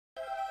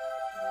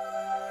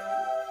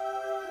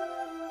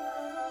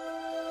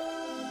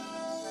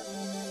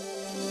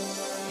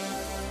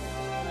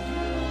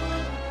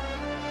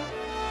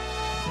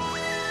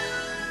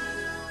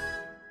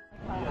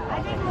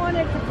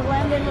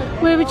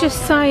were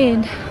just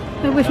saying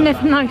that we've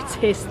never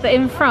noticed that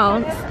in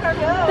France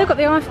they've got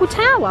the Eiffel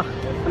Tower.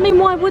 I mean,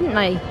 why wouldn't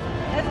they?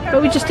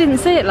 But we just didn't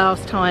see it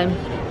last time.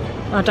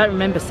 I don't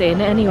remember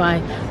seeing it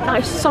anyway.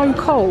 That is so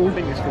cool. I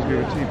think it's because we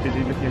were too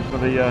busy looking for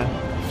the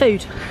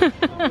food.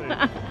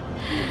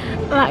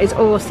 That is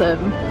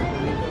awesome.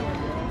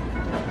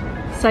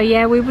 So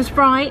yeah, we was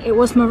right, it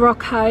was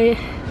Morocco.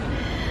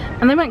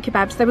 And they weren't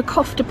kebabs, they were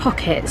kofta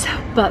pockets,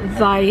 but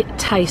they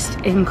taste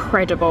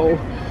incredible.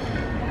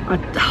 I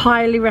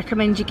highly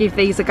recommend you give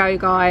these a go,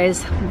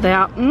 guys. They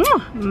are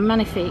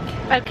magnifique.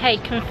 Okay,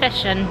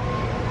 confession.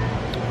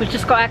 We've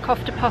just got our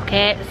kofta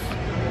pockets.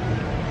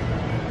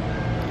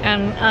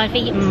 And I've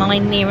eaten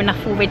mine near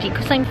enough already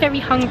because I'm very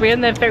hungry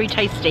and they're very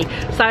tasty.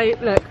 So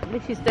look,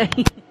 this is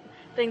Dean.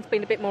 Dean's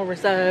been a bit more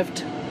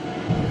reserved.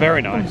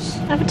 Very nice.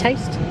 Have a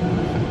taste.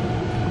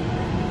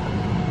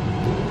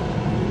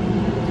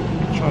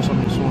 Try some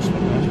of the sauce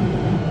like that.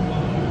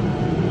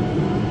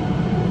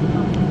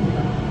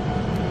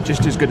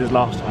 Just as good as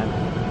last time.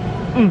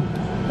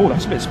 Oh,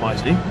 that's a bit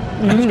spicy.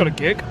 It's got a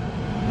kick.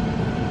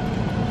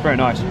 Very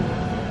nice.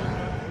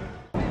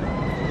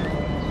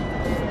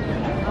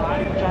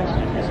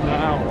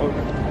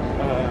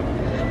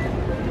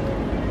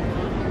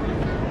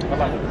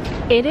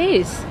 It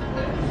is.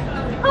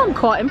 I'm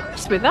quite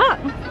impressed with that.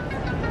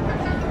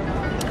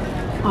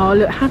 Oh,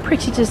 look, how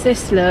pretty does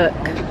this look?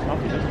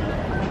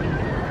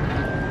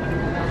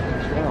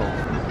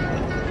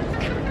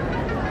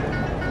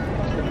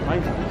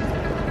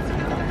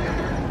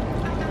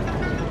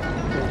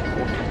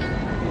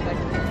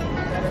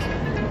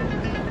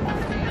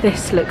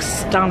 This looks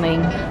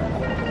stunning.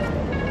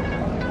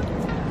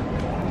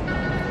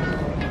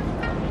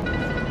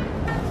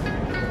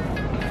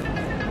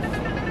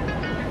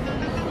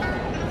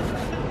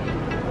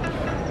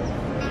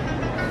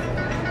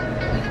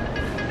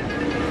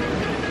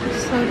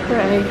 So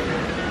pretty.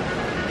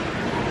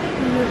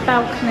 And the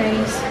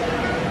balconies.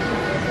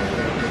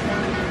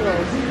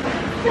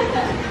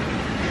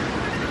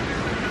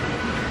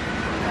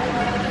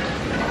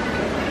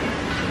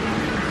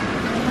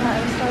 That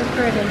is so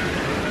pretty.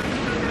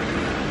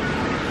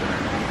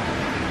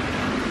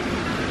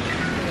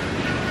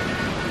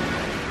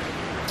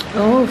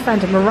 Oh,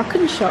 found a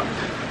Moroccan shop.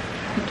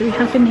 What do we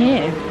have in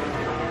here?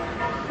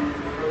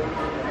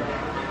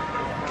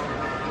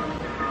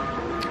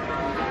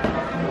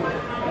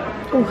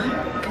 Oh,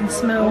 I can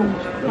smell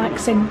like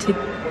scented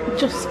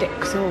just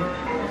sticks or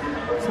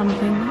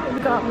something. What have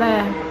we got up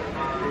there?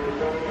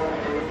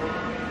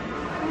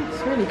 Oh,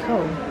 it's really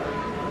cool.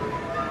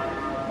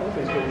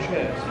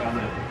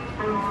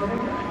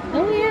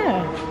 Oh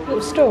yeah,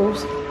 little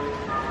stalls.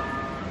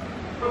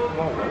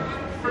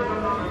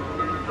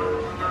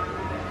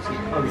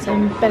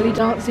 Some belly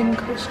dancing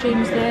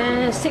costumes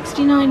there,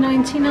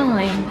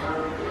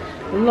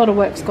 $69.99. A lot of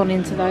work's gone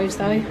into those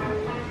though.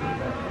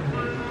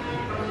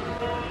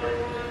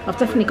 I've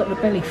definitely got the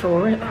belly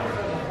for it.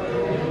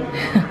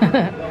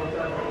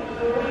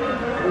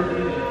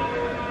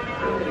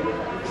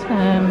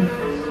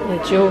 The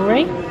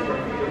jewellery.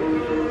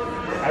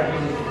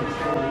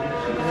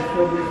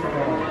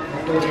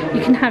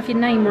 You can have your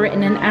name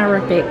written in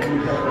Arabic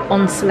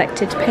on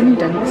selected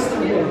pendants.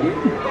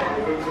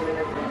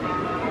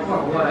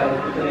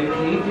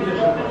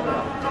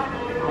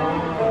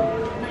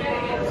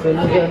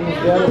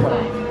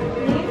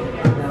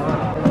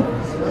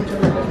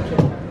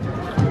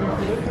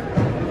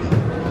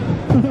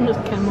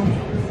 Camel.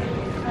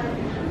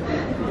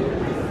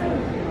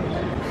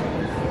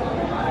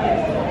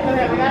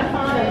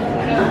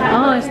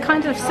 Oh, it's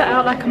kind of set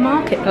out like a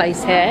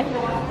marketplace here.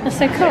 That's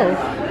so cool.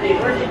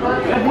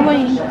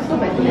 Wait.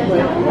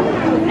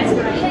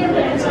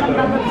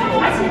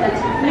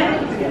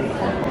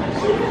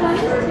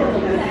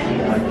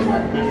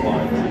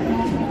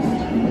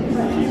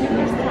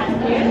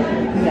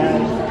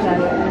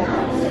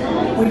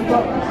 We've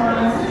got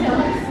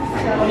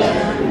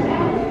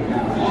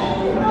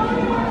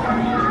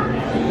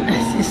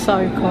this is so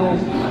cool.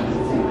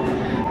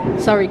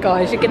 Sorry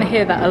guys, you're going to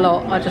hear that a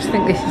lot. I just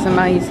think this is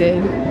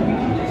amazing.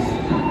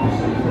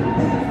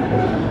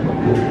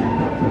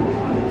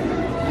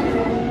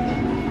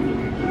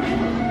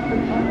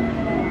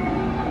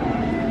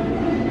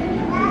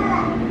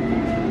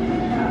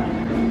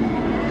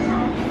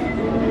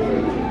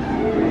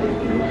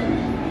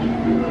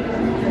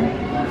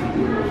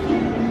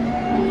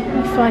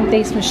 Find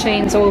these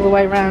machines all the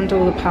way around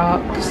all the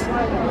parks.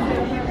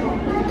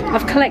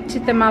 I've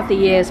collected them other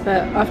years,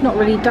 but I've not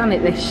really done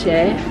it this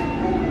year.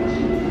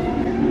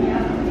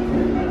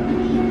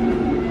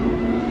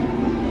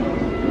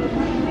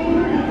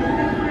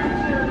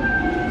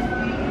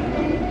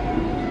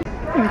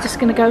 I'm just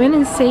going to go in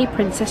and see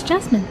Princess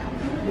Jasmine.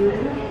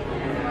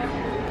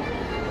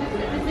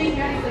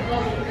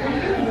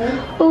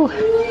 Oh,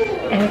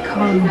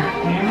 aircon.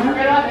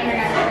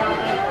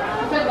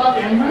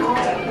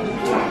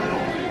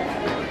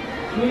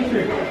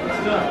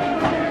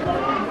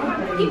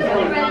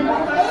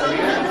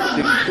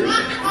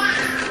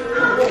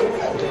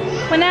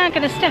 We're now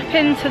going to step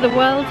into the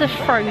world of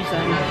Frozen.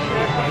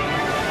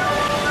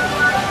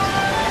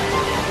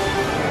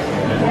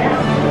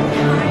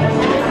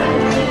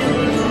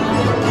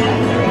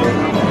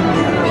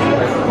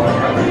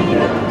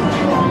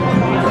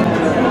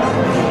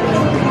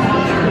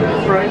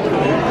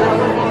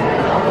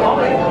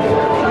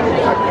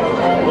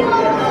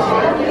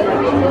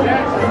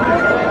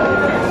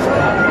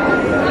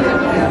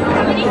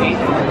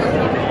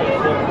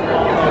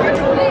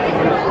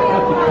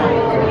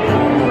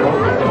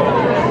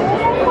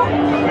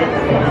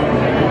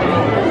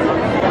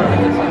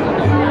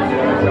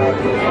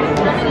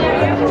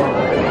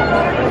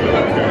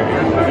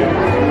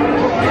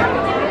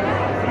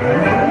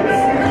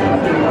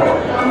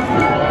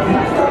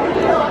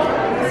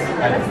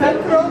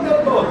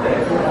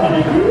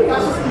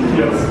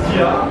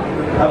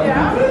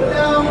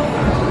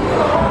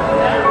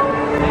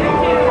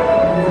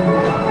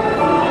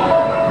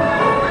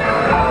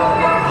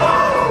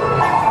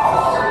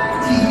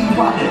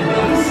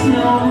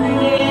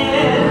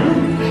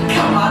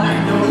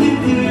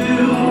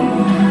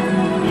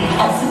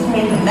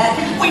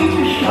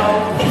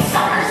 It's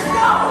summer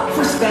snow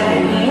for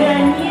spending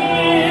and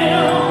you.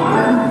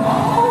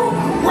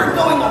 Oh, we're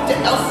going up to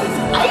Elsa's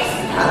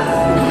ice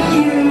house.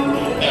 You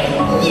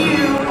and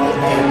you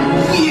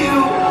and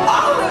you,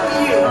 all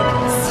of you.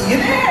 See you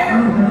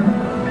there.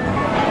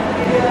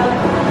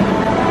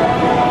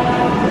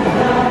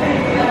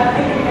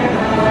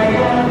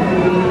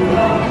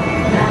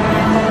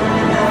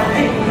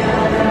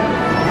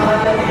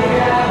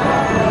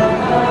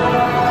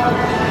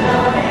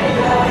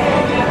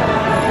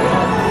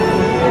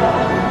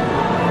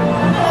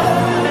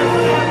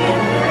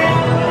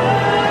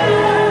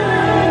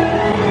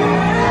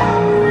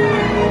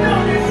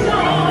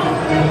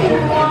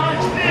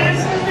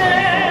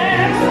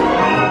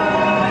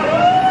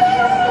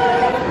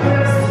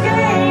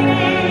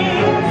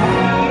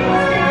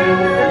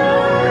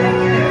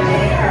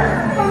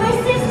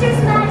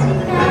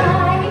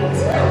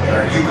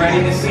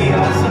 Ready to see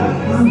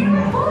us? They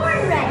were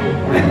born ready.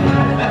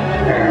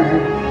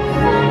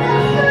 For the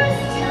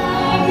first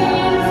time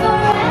in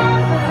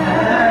forever,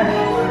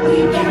 we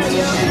get to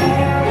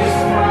share this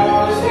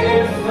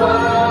frozen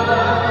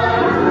fun.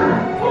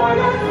 For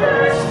the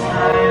first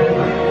time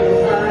in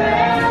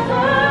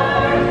forever,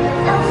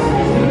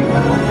 Elsa's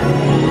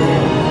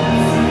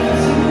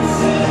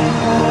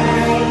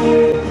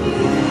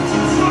to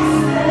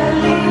test the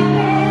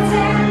limits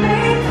and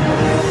make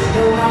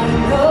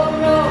no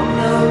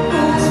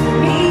rules for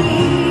me.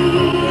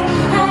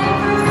 I'm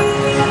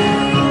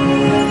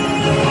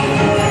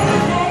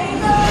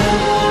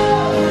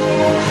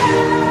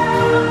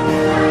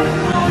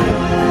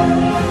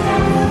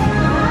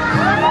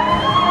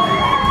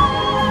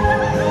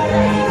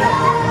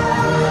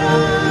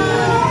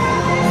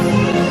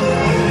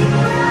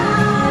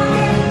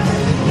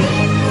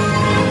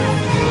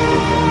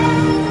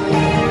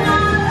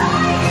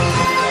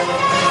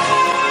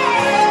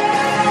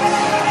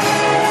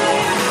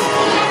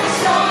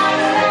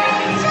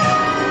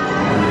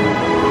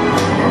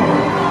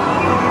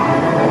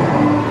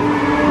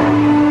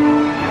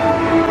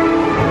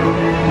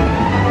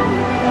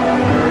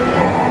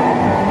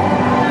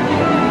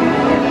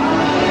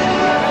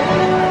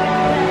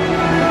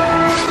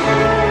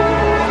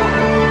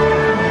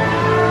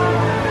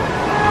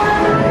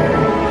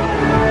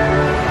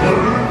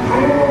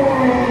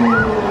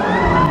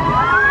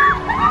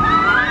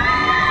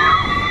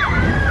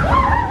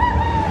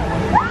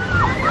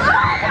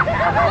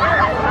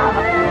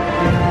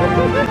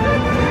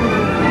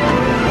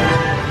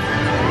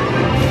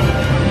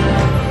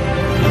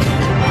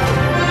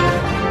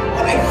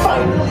When I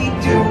finally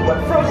do what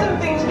frozen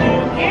things do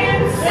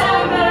in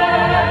summer.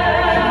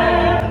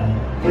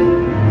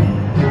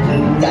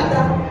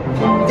 Da-da,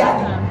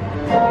 da-da,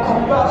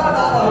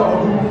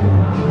 oh.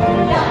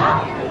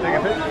 Take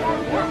a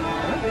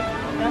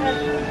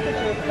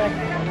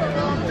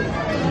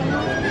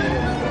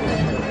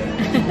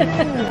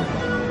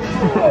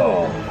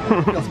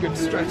Feels good to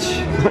stretch.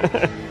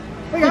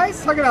 Hey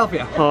guys, how can I help you?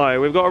 Hi,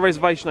 we've got a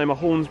reservation name of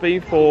Hornsby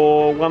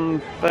for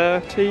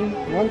 1:30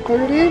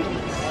 1:30?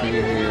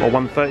 or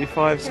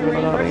 1:35, something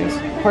like that, I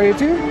guess. Party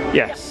 2?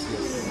 Yes.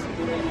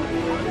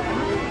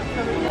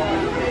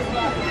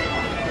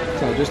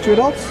 So just 2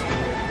 adults?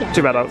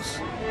 2 adults.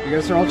 You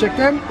guys are all checked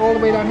in, all the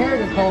way down here,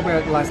 then call me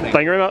at the last name.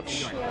 Thank you very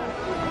much.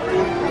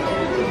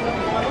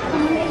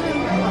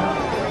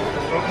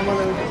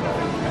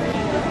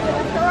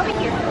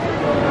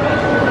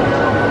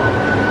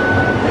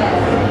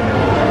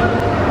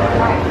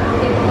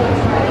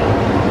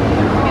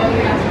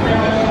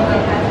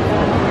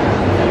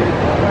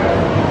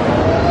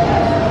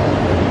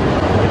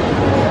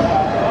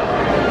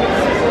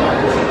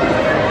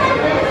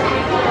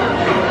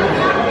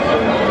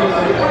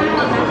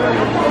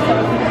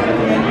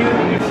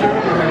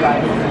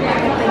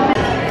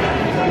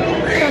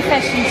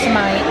 Confession to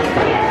make.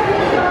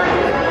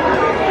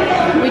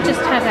 We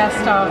just had our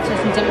starters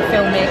and didn't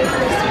film it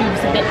because we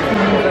was a bit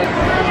hungry.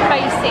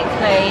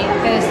 Basically,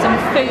 there's some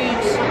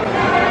food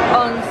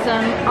on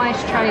some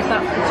ice trays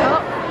up the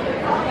top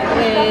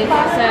with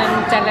some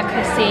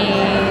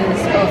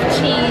delicacies of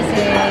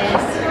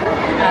cheeses,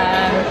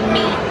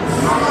 meats,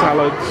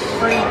 Salads.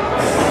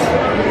 fruits,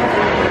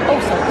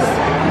 all sorts.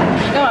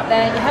 You go up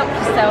there, you help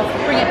yourself,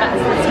 bring it back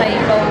to the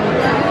table,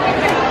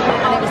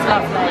 and it was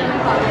lovely.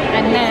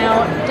 And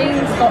now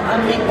Dean's got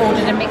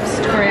ordered a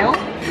mixed grill,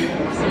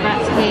 so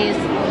that's his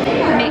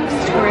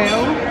mixed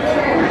grill.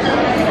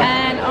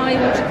 And I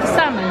ordered the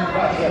salmon,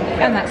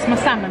 and that's my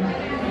salmon.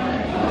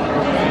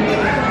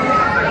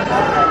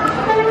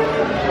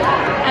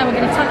 And we're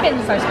going to tuck in,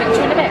 so I'll speak to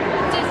you in a bit.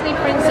 Disney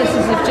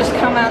princesses have just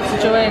come out to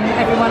join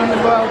everyone on the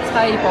royal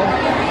table,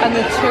 and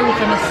the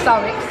children are so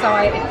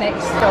excited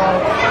next door.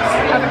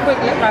 Have a quick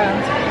look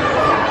round.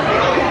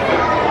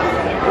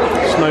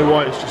 Snow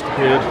White has just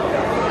appeared.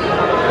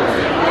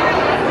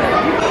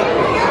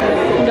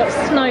 We've got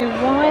Snow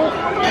White.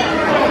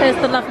 There's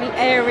the lovely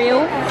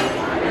Ariel.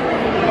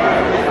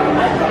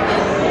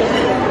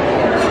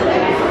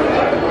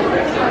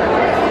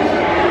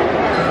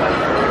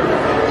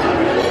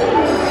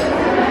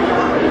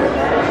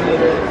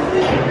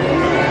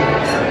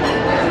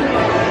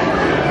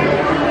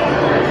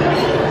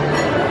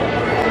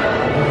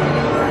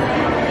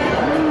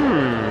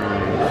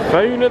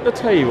 Phone at the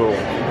table.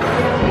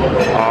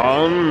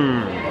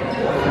 I'm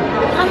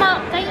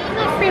updating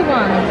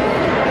everyone.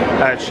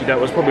 Actually, that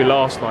was probably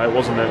last night,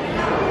 wasn't it?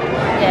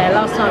 Yeah,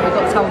 last time we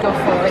got told off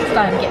for it,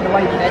 staying getting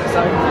away with it,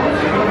 so.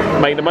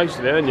 Made the most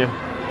of it, didn't you? All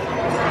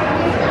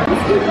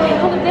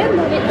of them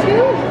love it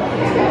too.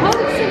 Oh,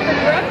 super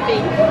grumpy.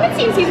 It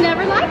seems he's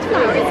never liked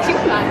flowers too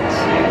much.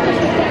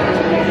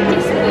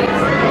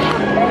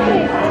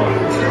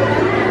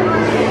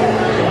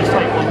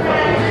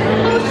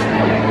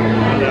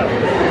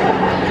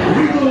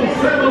 Regal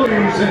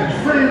families and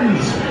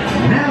friends,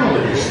 now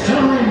it is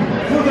time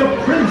for the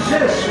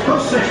Princess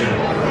Procession.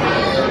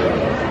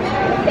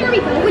 There we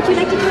go. Would you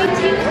like to join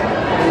too?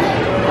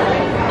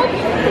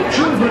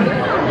 Children,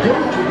 go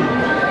to the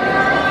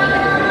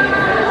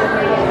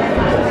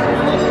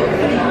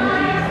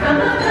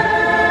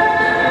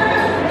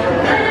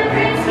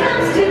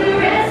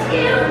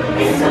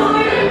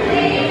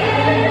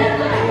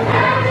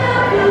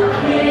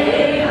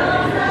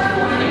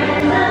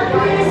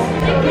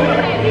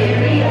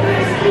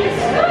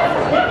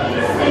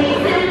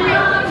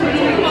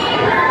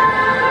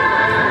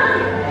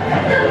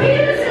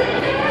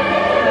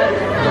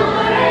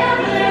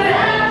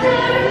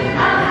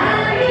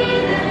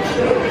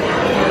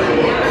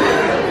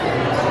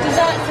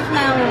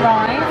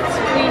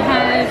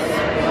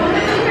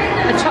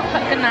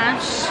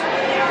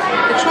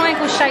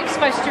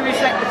supposed to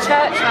reflect the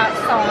church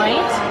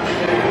outside.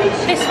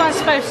 This one's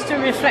supposed to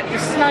reflect the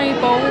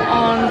snowball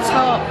on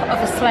top of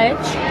a sledge,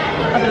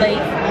 I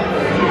believe.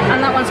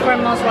 And that one's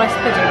Grandma's rice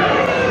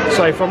pudding.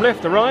 So from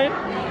left to right?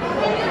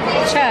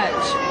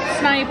 Church,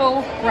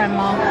 snowball,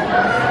 Grandma.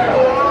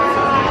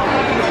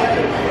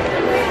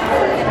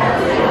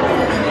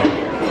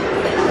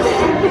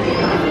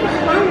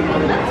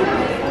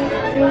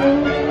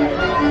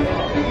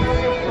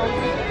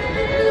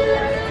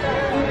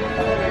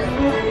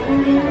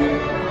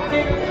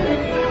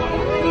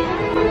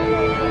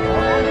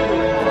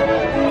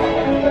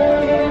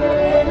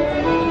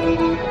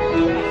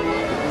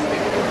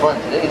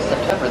 Today is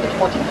September the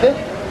 25th.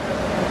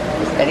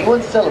 Is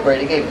anyone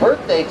celebrating a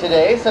birthday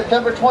today,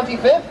 September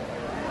 25th?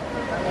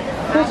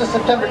 Who's a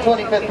September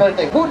 25th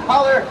birthday? Hoot,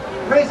 holler,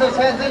 raise those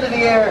hands into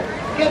the air.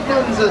 Get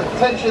Newton's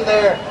attention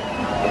there.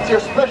 It's your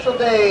special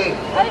day,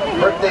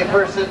 birthday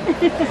person.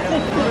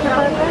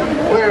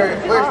 Where's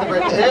the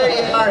birthday? There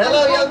you are.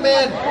 Hello, young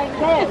man.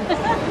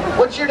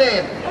 What's your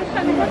name?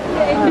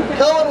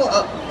 Cohen.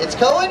 It's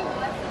Cohen?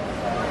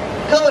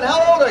 Cohen,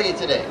 how old are you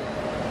today?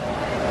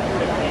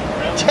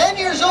 10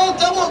 years old,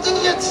 double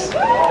digits!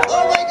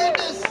 Oh my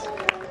goodness!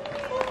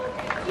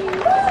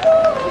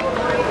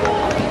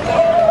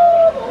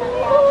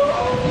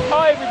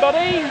 Hi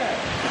everybody!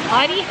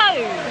 Heidi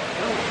ho!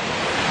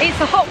 It's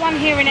a hot one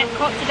here in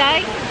Epcot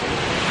today.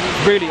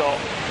 Really hot.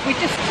 We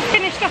just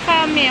finished off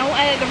our meal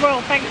at the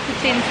Royal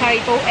Banqueting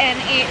table and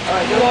it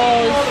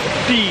was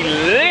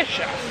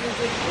delicious!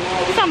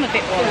 Some of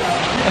it was.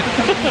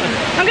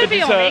 I'm going to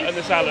be honest. And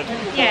the salad.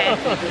 Yeah,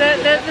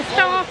 the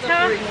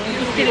starter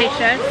was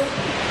delicious.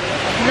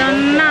 The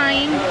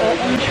main, or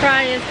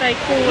entree as they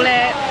call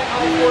it,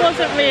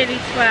 wasn't really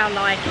to our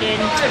liking.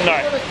 No.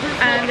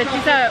 And the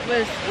dessert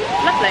was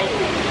lovely.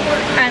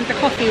 And the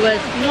coffee was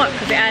what,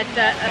 because it had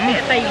a bit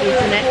of Baileys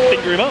in it.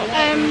 Thank you very much.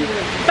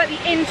 But the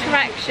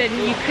interaction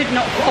you could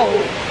not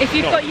fault. If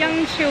you've got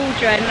young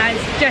children,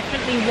 that's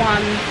definitely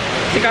one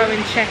to go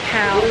and check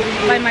out.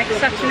 They make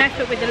such an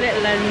effort with the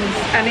little ones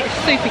and it's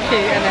super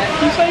cute, isn't it?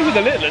 You say with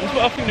the little ones,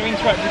 but I think they've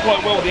interacted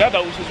quite well with the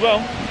adults as well.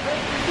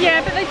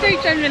 Yeah, but they do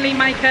generally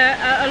make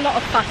a lot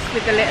of fuss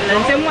with the little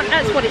ones, and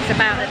that's what it's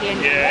about at the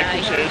end of the day. Yeah, of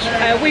course it is.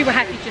 We were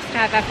happy just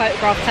to have our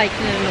photograph taken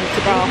and an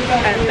autograph,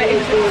 but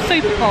it was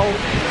super cool.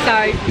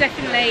 So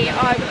definitely,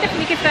 I would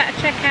definitely give that a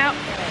check out.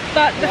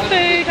 But the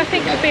food, I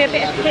think, could be a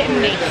bit of hit and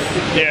miss.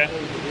 Yeah.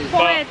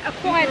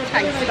 Acquired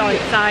taste,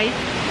 I'd say.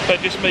 But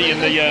just me and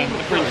the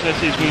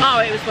princesses was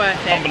it was worth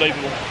it.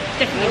 unbelievable.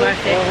 Definitely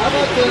worth it.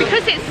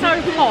 Because it's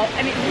so hot,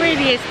 and it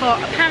really is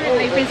hot,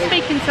 apparently we've been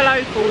speaking to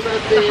locals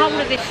the whole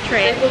of this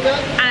trip,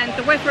 and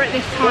the weather at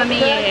this time of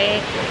year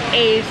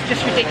is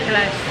just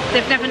ridiculous.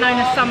 They've never known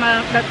a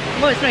summer,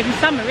 well, it's not even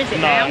summer, is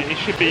it now? No, it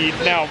should be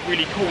now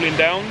really cooling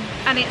down.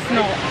 And it's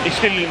not. It's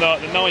still in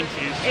like the 90s.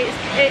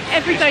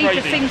 Every day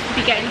just crazy. seems to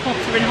be getting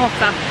hotter and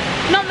hotter.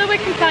 Not that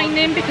we're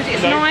complaining, because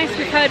it's nice.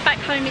 We've heard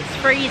back home it's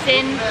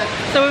freezing,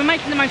 so we're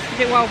making the most of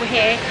it while we're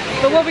here.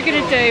 But what we're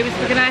going to do is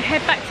we're going to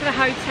head back to the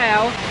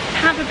hotel,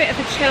 have a bit of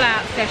a chill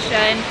out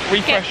session,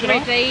 get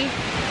ready,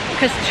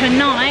 because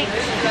tonight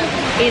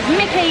is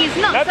Mickey's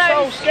Not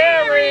So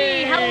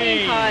Scary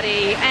Halloween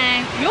party,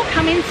 and you're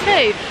coming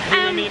too. Who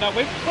are we meeting up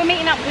with? We're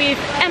meeting up with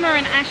Emma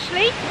and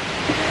Ashley,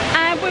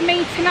 and we're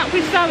meeting up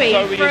with Zoe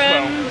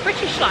from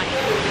British Life.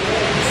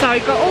 So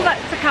got all that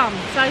to come,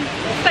 so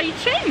stay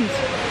tuned.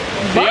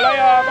 See you later,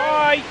 bye!